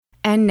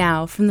And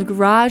now, from the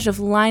garage of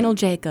Lionel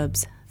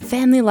Jacobs,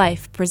 Family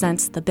Life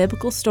presents the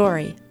biblical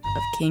story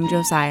of King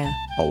Josiah.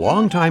 A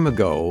long time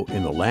ago,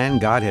 in the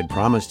land God had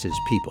promised his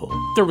people...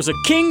 There was a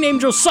king named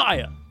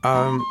Josiah.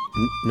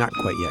 Not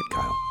quite yet,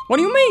 Kyle. What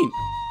do you mean?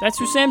 That's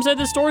who Sam said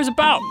this story's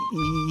about.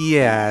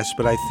 Yes,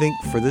 but I think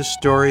for this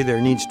story there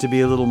needs to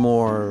be a little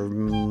more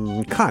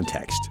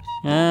context.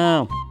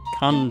 Oh,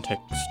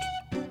 context.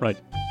 Right.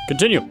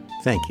 Continue.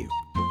 Thank you.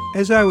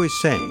 As I was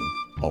saying,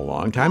 a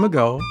long time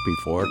ago,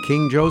 before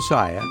King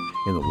Josiah,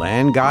 in the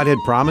land God had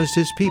promised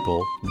his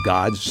people,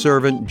 God's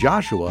servant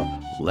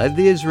Joshua led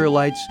the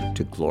Israelites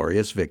to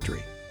glorious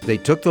victory. They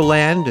took the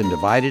land and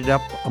divided it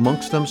up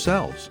amongst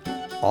themselves.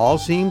 All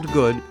seemed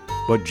good,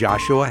 but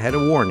Joshua had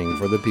a warning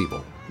for the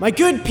people. My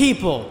good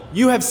people,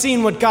 you have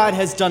seen what God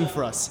has done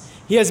for us.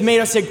 He has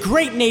made us a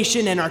great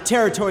nation, and our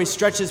territory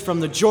stretches from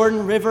the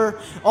Jordan River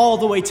all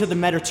the way to the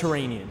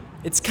Mediterranean.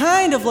 It's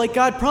kind of like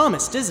God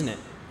promised, isn't it?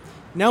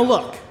 Now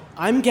look,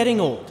 I'm getting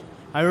old.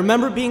 I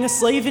remember being a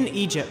slave in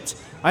Egypt.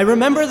 I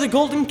remember the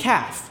golden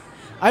calf.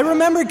 I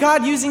remember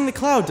God using the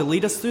cloud to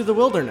lead us through the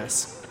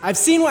wilderness. I've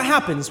seen what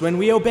happens when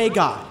we obey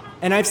God,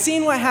 and I've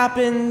seen what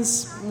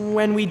happens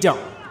when we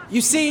don't.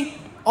 You see,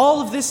 all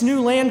of this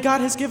new land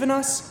God has given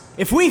us,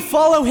 if we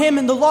follow him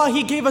and the law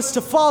he gave us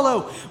to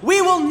follow,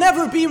 we will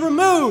never be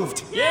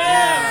removed.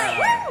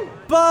 Yeah!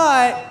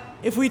 But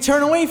if we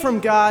turn away from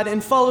God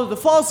and follow the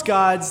false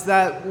gods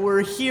that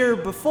were here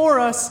before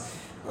us,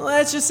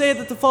 let's just say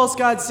that the false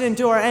gods didn't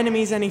do our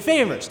enemies any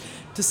favors.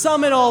 To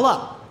sum it all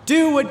up,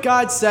 do what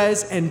God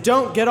says and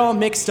don't get all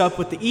mixed up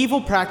with the evil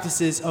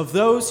practices of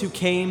those who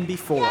came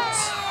before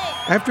us.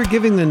 After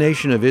giving the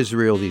nation of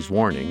Israel these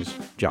warnings,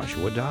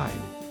 Joshua died.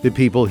 The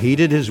people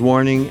heeded his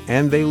warning,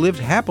 and they lived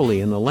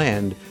happily in the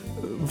land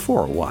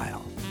for a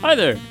while. Hi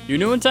there. You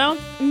new in town?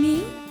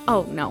 Me?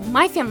 Oh, no.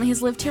 My family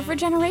has lived here for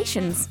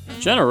generations.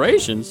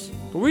 Generations?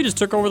 But we just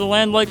took over the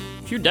land like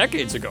a few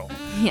decades ago.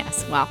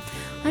 Yes, well,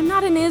 I'm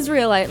not an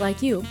Israelite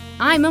like you.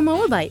 I'm a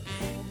Moabite.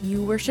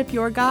 You worship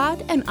your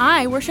God, and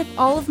I worship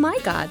all of my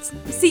gods.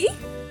 See?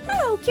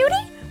 Hello, cutie.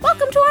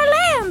 Welcome to our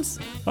lands.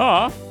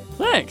 Aw,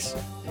 thanks.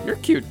 You're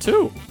cute,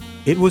 too.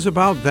 It was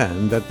about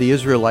then that the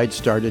Israelites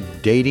started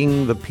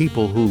dating the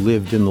people who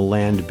lived in the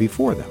land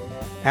before them.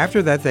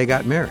 After that, they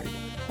got married,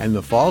 and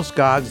the false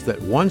gods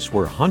that once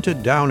were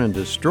hunted down and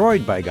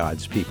destroyed by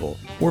God's people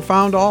were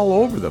found all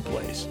over the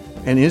place.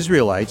 And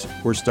Israelites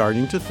were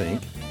starting to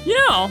think, You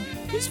know,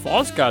 these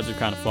false gods are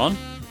kind of fun.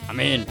 I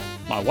mean,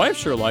 my wife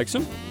sure likes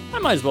them. I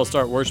might as well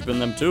start worshiping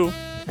them, too.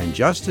 And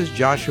just as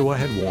Joshua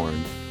had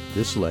warned,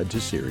 this led to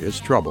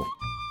serious trouble.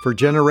 For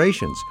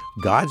generations,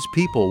 God's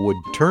people would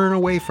turn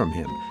away from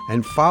him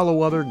and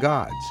follow other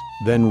gods.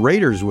 Then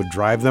raiders would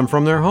drive them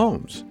from their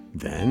homes.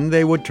 Then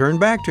they would turn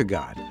back to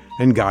God,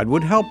 and God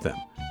would help them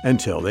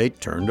until they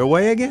turned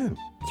away again.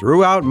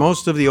 Throughout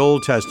most of the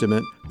Old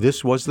Testament,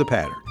 this was the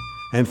pattern.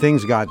 And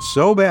things got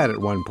so bad at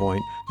one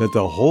point that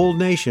the whole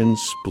nation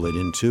split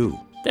in two.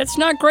 That's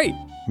not great.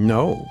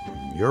 No,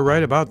 you're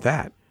right about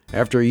that.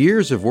 After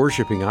years of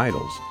worshiping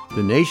idols,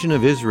 the nation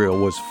of Israel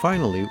was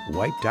finally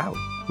wiped out,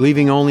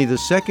 leaving only the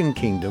second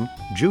kingdom,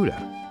 Judah.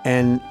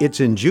 And it's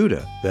in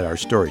Judah that our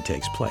story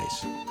takes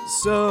place.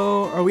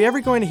 So, are we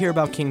ever going to hear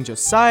about King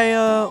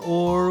Josiah,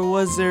 or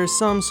was there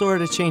some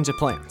sort of change of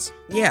plans?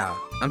 Yeah,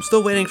 I'm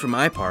still waiting for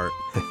my part.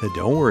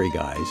 Don't worry,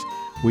 guys.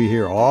 We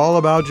hear all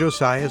about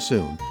Josiah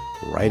soon,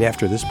 right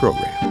after this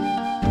program.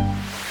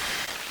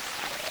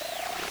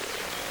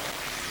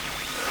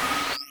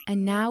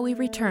 And now we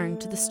return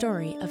to the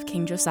story of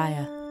King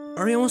Josiah.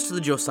 Are we almost to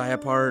the Josiah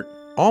part?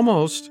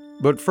 Almost,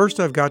 but first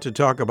I've got to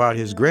talk about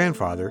his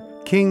grandfather,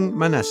 King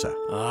Manasseh.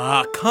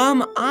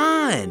 Come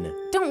on!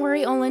 Don't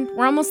worry, Olin.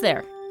 We're almost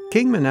there.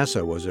 King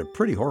Manasseh was a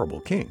pretty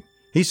horrible king.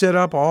 He set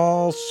up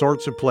all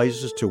sorts of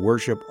places to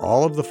worship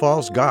all of the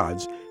false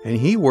gods, and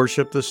he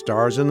worshiped the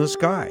stars in the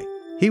sky.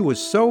 He was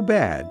so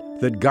bad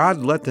that God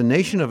let the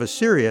nation of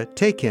Assyria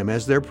take him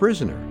as their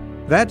prisoner.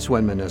 That's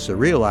when Manasseh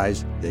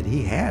realized that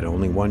he had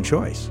only one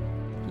choice.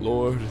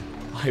 Lord,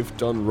 I've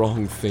done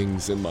wrong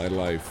things in my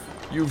life.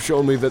 You've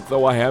shown me that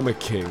though I am a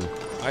king,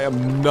 I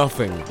am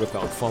nothing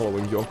without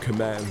following your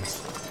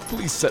commands.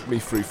 Please set me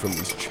free from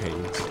these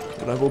chains,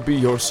 and I will be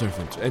your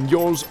servant, and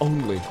yours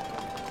only.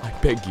 I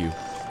beg you,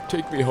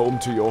 take me home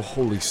to your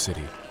holy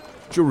city,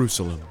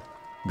 Jerusalem.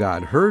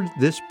 God heard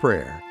this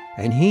prayer,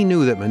 and he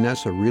knew that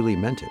Manasseh really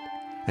meant it.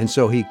 And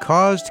so he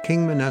caused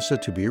King Manasseh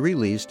to be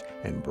released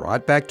and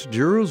brought back to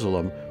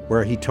Jerusalem,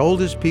 where he told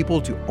his people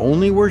to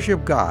only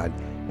worship God,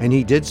 and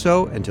he did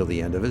so until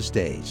the end of his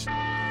days.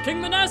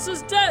 King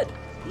Manasseh's dead.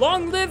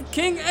 Long live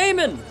King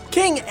Amon.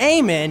 King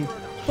Amon?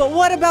 But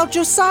what about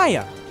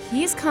Josiah?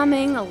 He's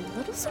coming a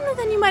little sooner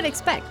than you might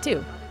expect,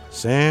 too.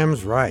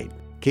 Sam's right.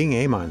 King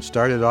Amon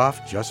started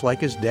off just like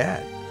his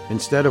dad.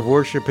 Instead of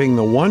worshiping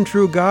the one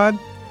true God,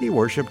 he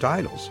worshiped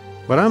idols.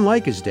 But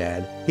unlike his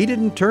dad, he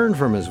didn't turn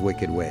from his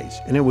wicked ways,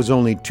 and it was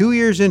only 2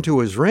 years into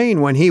his reign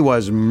when he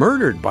was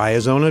murdered by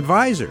his own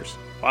advisors.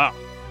 Wow,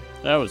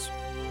 that was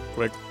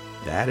quick.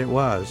 That it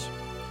was.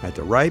 At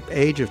the ripe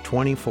age of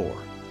 24,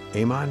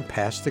 Amon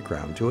passed the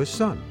crown to his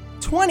son.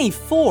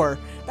 24?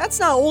 That's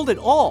not old at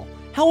all.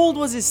 How old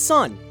was his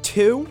son?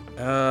 2?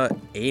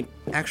 8,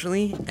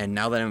 actually. And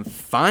now that I'm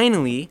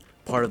finally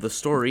part of the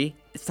story,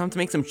 it's time to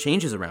make some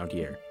changes around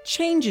here.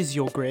 Changes,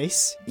 Your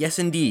Grace. Yes,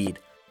 indeed.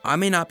 I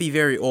may not be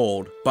very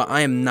old, but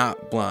I am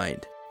not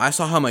blind. I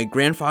saw how my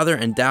grandfather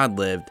and dad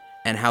lived,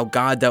 and how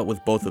God dealt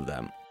with both of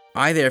them.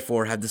 I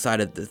therefore have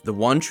decided that the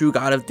one true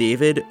God of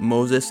David,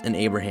 Moses, and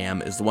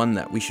Abraham is the one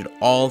that we should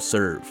all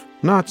serve.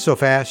 Not so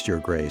fast, Your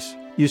Grace.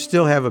 You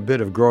still have a bit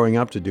of growing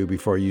up to do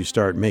before you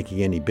start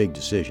making any big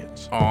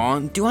decisions. Aw,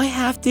 do I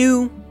have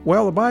to?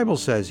 Well, the Bible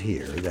says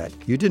here that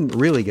you didn't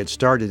really get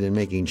started in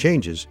making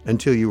changes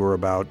until you were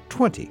about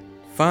 20.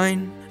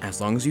 Fine,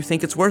 as long as you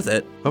think it's worth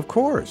it. Of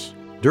course.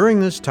 During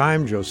this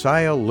time,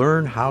 Josiah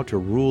learned how to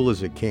rule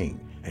as a king,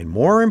 and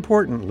more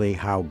importantly,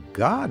 how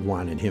God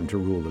wanted him to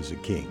rule as a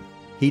king.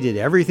 He did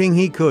everything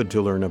he could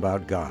to learn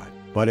about God.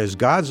 But as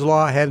God's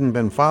law hadn't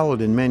been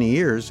followed in many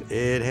years,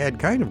 it had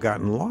kind of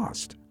gotten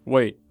lost.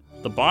 Wait,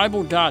 the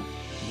Bible got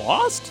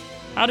lost?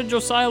 How did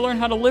Josiah learn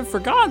how to live for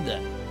God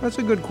then? That's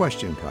a good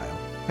question, Kyle.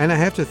 And I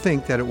have to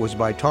think that it was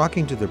by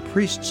talking to the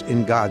priests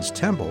in God's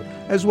temple,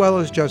 as well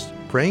as just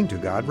praying to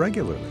God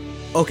regularly.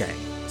 Okay,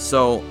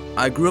 so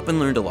I grew up and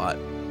learned a lot.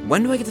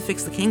 When do I get to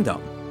fix the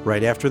kingdom?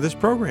 Right after this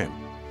program.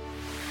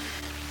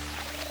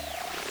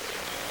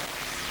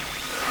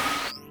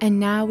 And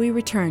now we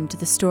return to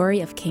the story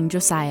of King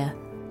Josiah.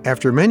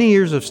 After many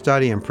years of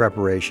study and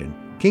preparation,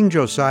 King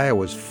Josiah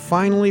was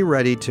finally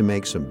ready to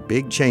make some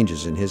big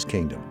changes in his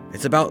kingdom.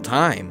 It's about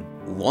time.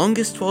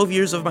 Longest 12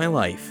 years of my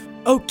life.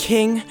 Oh,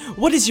 King,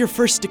 what is your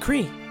first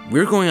decree?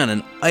 We're going on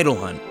an idol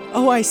hunt.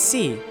 Oh, I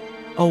see.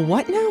 Oh,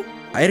 what now?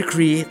 I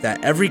decree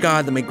that every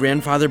god that my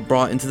grandfather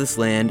brought into this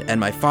land and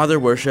my father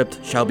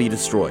worshipped shall be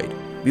destroyed.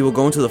 We will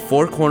go into the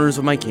 4 corners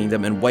of my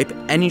kingdom and wipe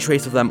any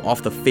trace of them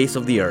off the face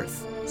of the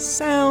earth.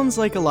 Sounds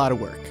like a lot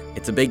of work.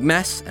 It's a big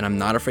mess, and I'm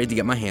not afraid to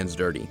get my hands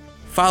dirty.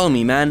 Follow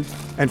me, men.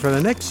 And for the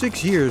next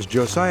 6 years,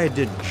 Josiah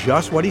did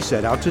just what he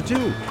set out to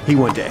do. He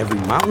went to every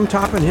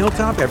mountaintop and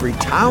hilltop, every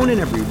town and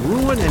every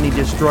ruin, and he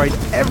destroyed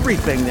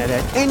everything that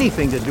had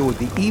anything to do with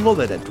the evil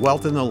that had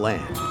dwelt in the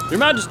land. Your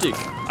Majesty,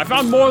 I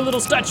found more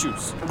little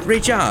statues.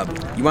 Great job.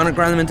 You want to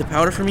grind them into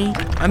powder for me?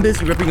 I'm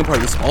busy ripping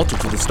apart this altar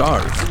to the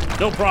stars.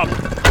 No problem.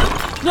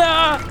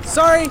 Ah!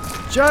 Sorry,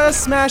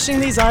 just smashing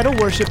these idol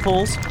worship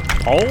poles.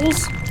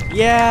 Poles?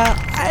 Yeah,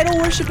 idol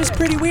worship is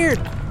pretty weird.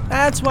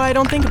 That's why I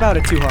don't think about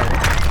it too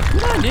hard.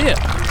 Good idea.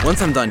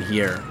 Once I'm done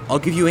here, I'll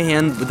give you a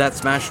hand with that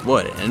smashed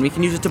wood, and we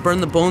can use it to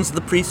burn the bones of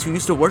the priests who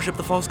used to worship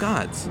the false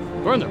gods.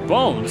 Burn their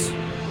bones?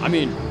 I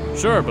mean,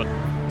 sure, but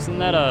isn't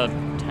that a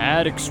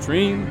tad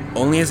extreme?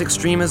 Only as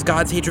extreme as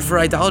God's hatred for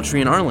idolatry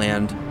in our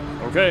land.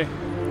 Okay,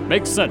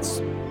 makes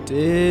sense.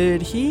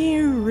 Did he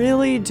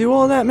really do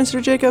all that,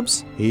 Mr.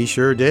 Jacobs? He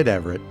sure did,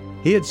 Everett.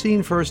 He had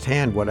seen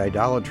firsthand what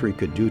idolatry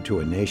could do to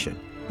a nation.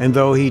 And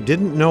though he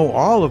didn't know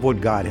all of what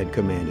God had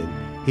commanded,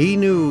 he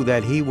knew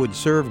that he would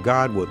serve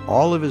God with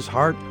all of his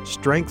heart,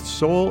 strength,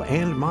 soul,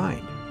 and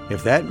mind.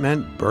 If that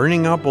meant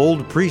burning up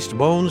old priest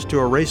bones to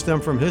erase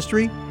them from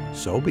history,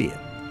 so be it.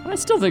 I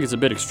still think it's a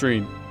bit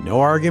extreme.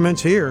 No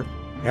arguments here.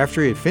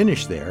 After he had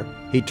finished there,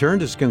 he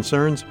turned his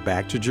concerns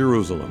back to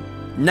Jerusalem.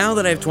 Now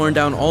that I've torn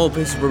down all the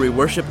places where we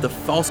worship the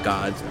false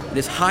gods, it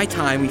is high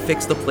time we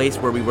fix the place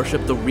where we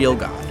worship the real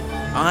God.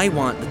 I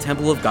want the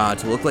temple of God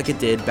to look like it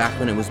did back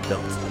when it was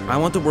built. I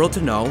want the world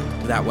to know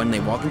that when they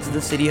walk into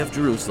the city of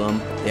Jerusalem,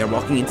 they are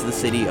walking into the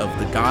city of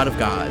the God of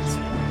gods.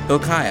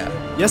 Hilkiah,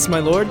 Yes, my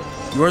lord.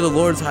 you are the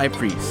Lord's high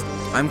priest.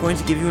 I'm going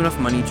to give you enough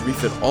money to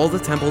refit all the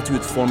temple to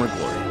its former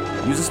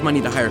glory. Use this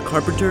money to hire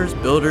carpenters,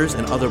 builders,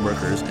 and other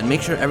workers, and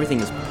make sure everything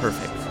is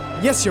perfect.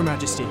 Yes, your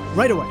majesty.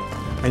 Right away.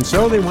 And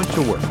so they went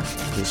to work.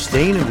 The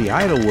stain of the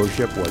idol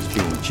worship was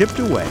being chipped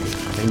away,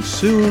 and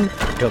soon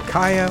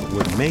Hilkiah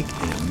would make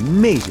an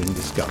amazing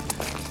discovery.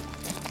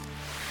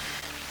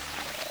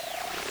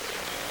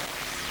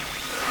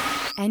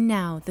 And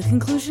now, the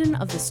conclusion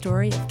of the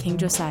story of King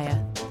Josiah.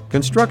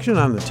 Construction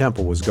on the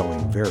temple was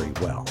going very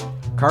well.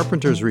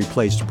 Carpenters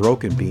replaced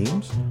broken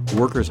beams,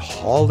 workers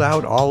hauled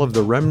out all of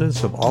the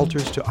remnants of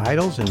altars to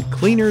idols, and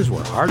cleaners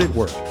were hard at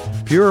work,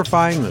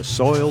 purifying the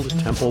soiled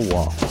temple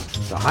walls.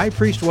 The high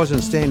priest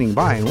wasn't standing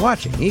by and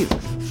watching either.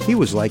 He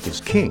was like his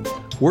king,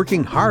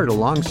 working hard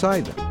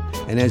alongside them.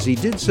 And as he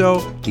did so,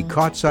 he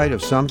caught sight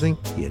of something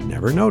he had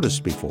never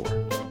noticed before.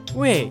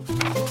 Wait,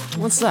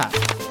 what's that?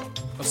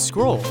 A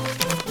scroll.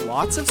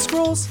 Lots of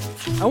scrolls?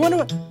 I wonder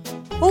what...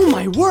 Oh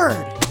my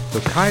word!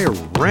 Hilkiah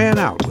ran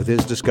out with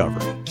his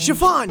discovery.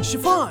 Chiffon!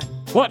 Chiffon!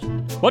 What?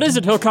 What is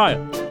it,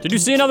 Hilkiah? Did you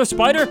see another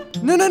spider?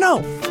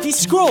 No! These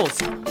scrolls!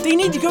 They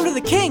need to go to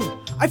the king!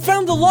 I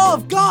found the law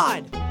of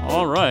God!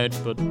 All right,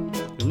 but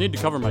you'll need to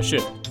cover my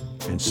ship.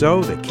 And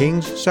so the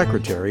king's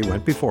secretary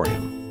went before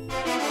him.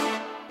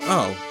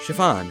 Oh,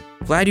 Chiffon,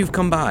 glad you've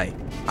come by.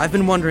 I've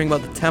been wondering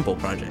about the temple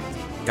project.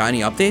 Got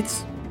any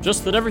updates?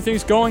 Just that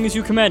everything's going as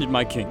you commanded,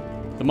 my king.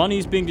 The money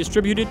is being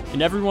distributed,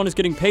 and everyone is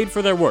getting paid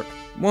for their work.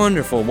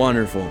 Wonderful,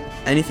 wonderful.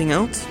 Anything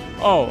else?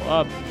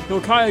 Oh,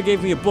 Hilkiah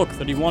gave me a book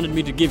that he wanted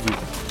me to give you.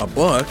 A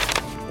book?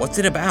 What's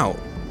it about?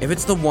 If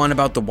it's the one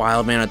about the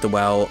wild man at the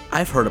well,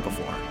 I've heard it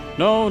before.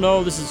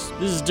 No, this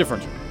is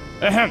different.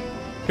 Ahem.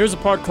 Here's a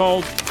part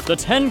called the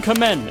 10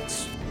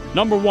 Commandments.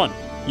 Number 1,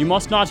 you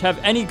must not have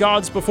any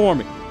gods before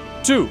me.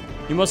 2,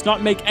 you must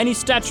not make any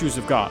statues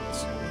of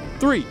gods.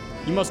 3,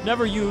 you must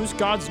never use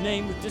God's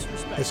name with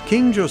disrespect. As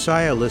King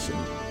Josiah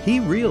listened, he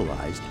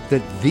realized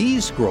that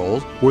these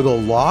scrolls were the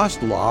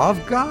lost law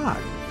of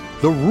God,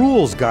 the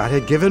rules God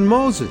had given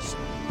Moses,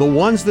 the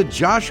ones that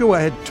Joshua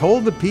had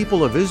told the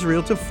people of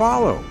Israel to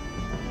follow.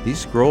 These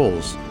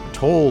scrolls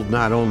told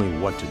not only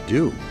what to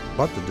do,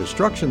 but the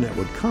destruction that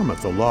would come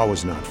if the law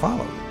was not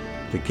followed.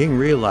 The king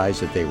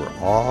realized that they were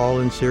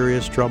all in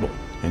serious trouble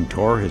and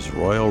tore his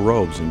royal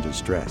robes in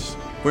distress.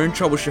 We're in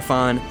trouble,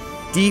 Shaphan.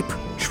 Deep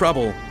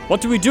trouble.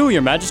 What do we do,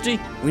 Your Majesty?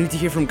 We need to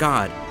hear from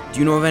God. Do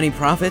you know of any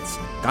prophets?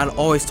 God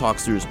always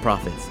talks through his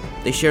prophets.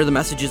 They share the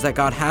messages that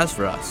God has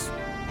for us.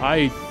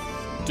 I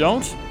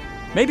don't?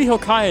 Maybe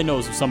Hilkiah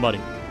knows of somebody.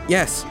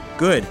 Yes,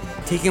 good.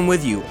 Take him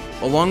with you,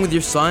 along with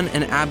your son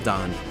and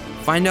Abdon.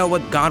 Find out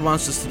what God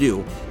wants us to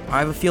do. I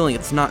have a feeling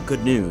it's not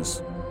good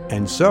news.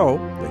 And so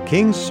the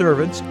king's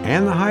servants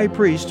and the high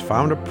priest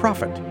found a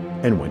prophet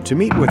and went to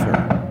meet with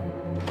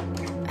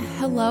her.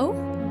 Hello?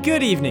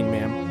 Good evening,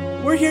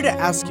 ma'am. We're here to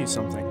ask you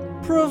something.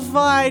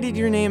 Provided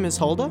your name is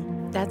Huldah?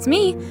 That's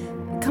me.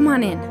 Come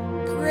on in.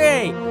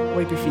 Great!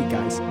 Wipe your feet,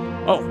 guys.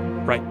 Oh,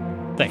 right.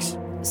 Thanks.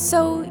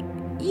 So,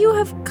 you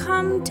have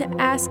come to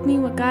ask me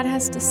what God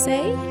has to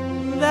say?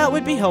 That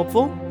would be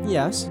helpful,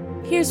 yes.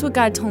 Here's what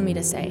God told me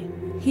to say.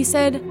 He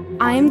said,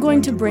 I am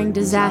going to bring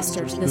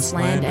disaster to this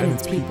land and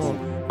its people.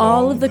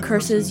 All of the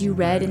curses you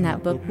read in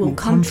that book will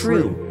come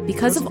true.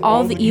 Because of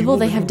all the evil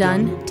they have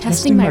done,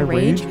 testing my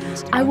rage,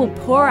 I will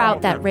pour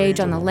out that rage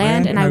on the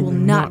land and I will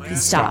not be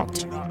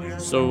stopped.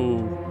 So,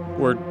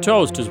 we're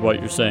toast is what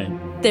you're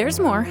saying. There's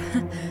more.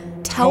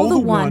 Tell the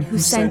one who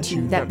sent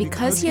you that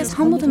because he has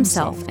humbled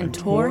himself and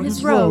tore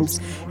his robes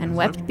and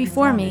wept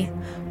before me,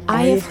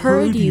 I have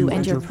heard you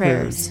and your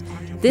prayers.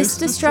 This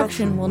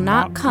destruction will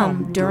not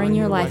come during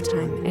your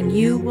lifetime, and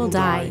you will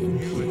die in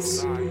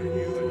peace.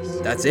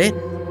 That's it?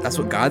 That's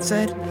what God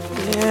said?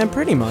 Yeah,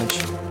 pretty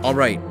much. All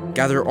right,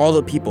 gather all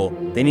the people.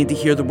 They need to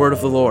hear the word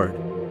of the Lord.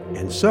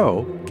 And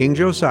so King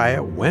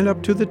Josiah went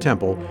up to the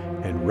temple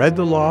and read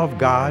the law of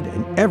God,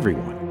 and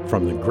everyone,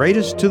 from the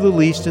greatest to the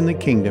least in the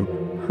kingdom,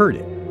 heard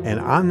it. And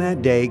on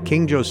that day,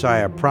 King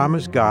Josiah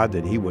promised God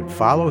that he would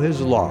follow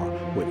his law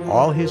with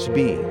all his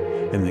being,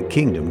 and the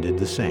kingdom did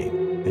the same.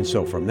 And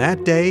so from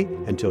that day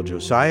until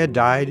Josiah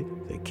died,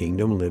 the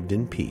kingdom lived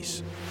in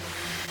peace.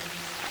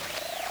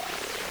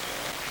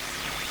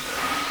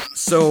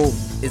 So,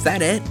 is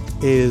that it?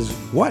 Is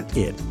what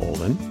it,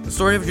 Olin? The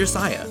story of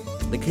Josiah,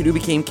 the kid who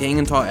became king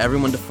and taught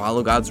everyone to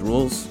follow God's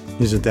rules?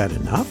 Isn't that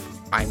enough?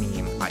 I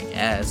mean, I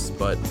guess,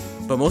 but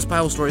most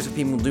Bible stories have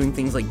people doing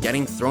things like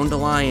getting thrown to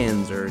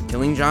lions, or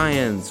killing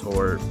giants,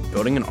 or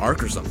building an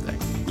ark or something.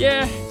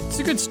 Yeah, it's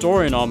a good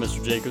story and all,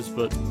 Mr. Jacobs,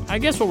 but I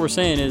guess what we're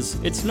saying is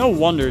it's no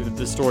wonder that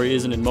this story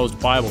isn't in most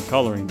Bible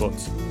coloring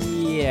books.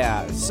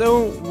 Yeah,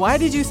 so why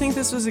did you think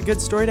this was a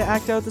good story to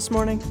act out this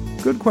morning?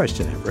 Good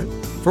question, Everett.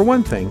 For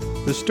one thing,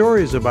 the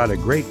story is about a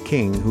great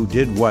king who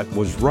did what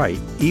was right,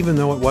 even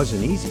though it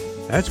wasn't easy.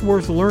 That's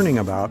worth learning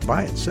about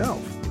by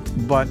itself.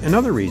 But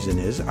another reason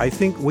is I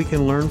think we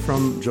can learn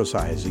from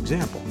Josiah's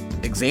example.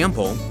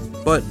 Example?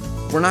 But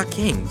we're not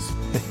kings.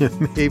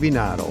 Maybe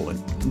not,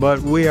 Olin.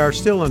 But we are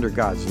still under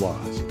God's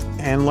laws.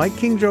 And like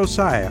King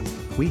Josiah,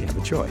 we have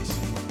a choice.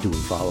 Do we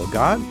follow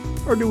God,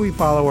 or do we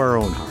follow our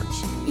own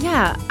hearts?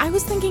 Yeah, I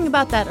was thinking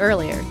about that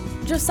earlier.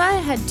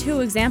 Josiah had two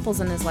examples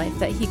in his life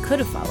that he could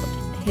have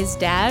followed, his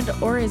dad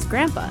or his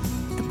grandpa.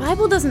 The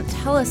Bible doesn't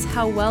tell us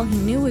how well he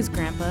knew his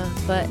grandpa,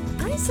 but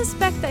I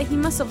suspect that he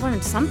must have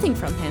learned something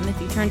from him if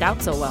he turned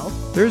out so well.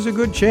 There's a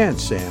good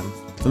chance, Sam.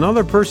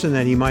 Another person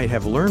that he might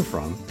have learned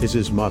from is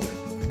his mother,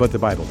 but the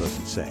Bible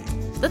doesn't say.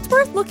 That's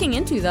worth looking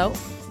into, though.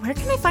 Where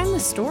can I find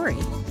this story?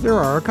 There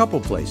are a couple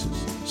places.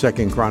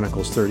 2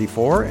 Chronicles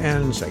 34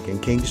 and 2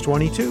 Kings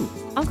 22.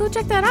 I'll go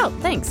check that out,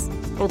 thanks.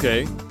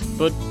 Okay,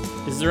 but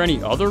is there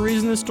any other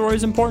reason this story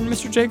is important,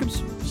 Mr.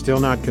 Jacobs?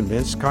 Still not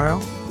convinced,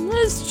 Kyle?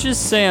 Let's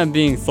just say I'm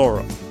being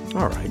thorough.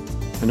 All right.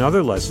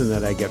 Another lesson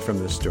that I get from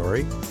this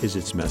story is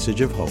its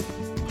message of hope.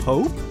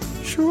 Hope?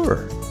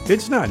 Sure.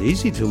 It's not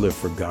easy to live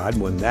for God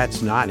when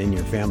that's not in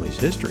your family's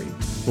history,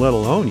 let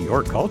alone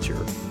your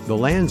culture. The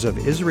lands of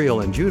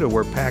Israel and Judah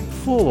were packed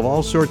full of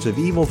all sorts of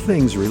evil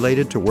things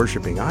related to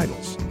worshiping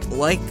idols.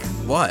 Like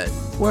what?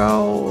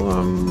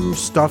 Well,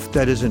 stuff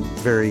that isn't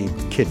very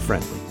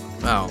kid-friendly.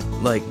 Oh,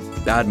 like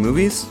bad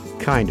movies?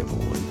 Kind of,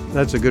 Olin.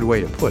 That's a good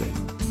way to put it.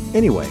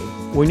 Anyway,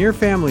 when your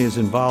family is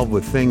involved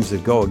with things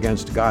that go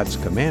against God's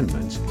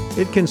commandments,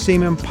 it can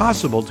seem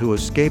impossible to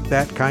escape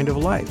that kind of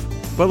life.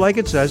 But like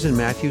it says in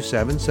Matthew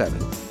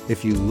 7:7,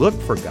 if you look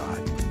for God,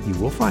 you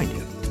will find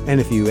him. And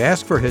if you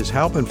ask for his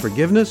help and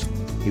forgiveness,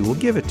 he will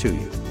give it to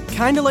you.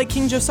 Kinda like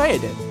King Josiah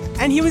did.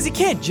 And he was a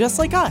kid, just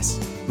like us.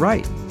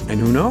 Right. And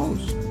who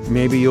knows?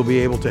 Maybe you'll be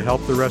able to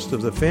help the rest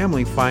of the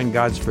family find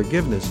God's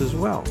forgiveness as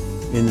well.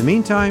 In the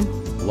meantime,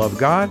 love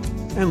God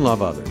and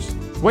love others.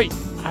 Wait,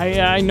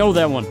 I know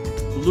that one.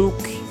 Luke,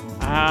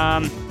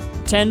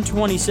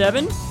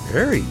 10:27?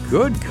 Very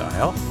good,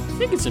 Kyle. I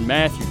think it's in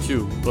Matthew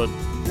too, but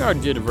we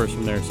already did a verse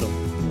from there, so,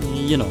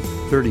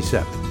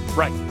 37.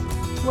 Right.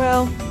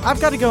 Well, I've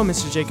got to go,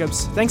 Mr.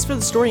 Jacobs. Thanks for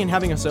the story and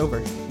having us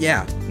over.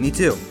 Yeah, me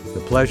too. The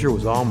pleasure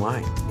was all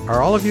mine.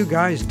 Are all of you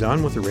guys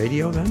done with the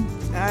radio then?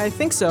 I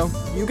think so.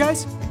 You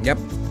guys? Yep.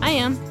 I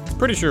am.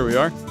 Pretty sure we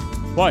are.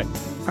 Why?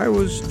 I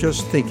was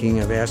just thinking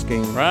of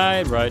asking.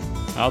 Right.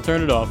 I'll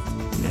turn it off.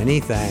 Many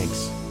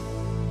thanks.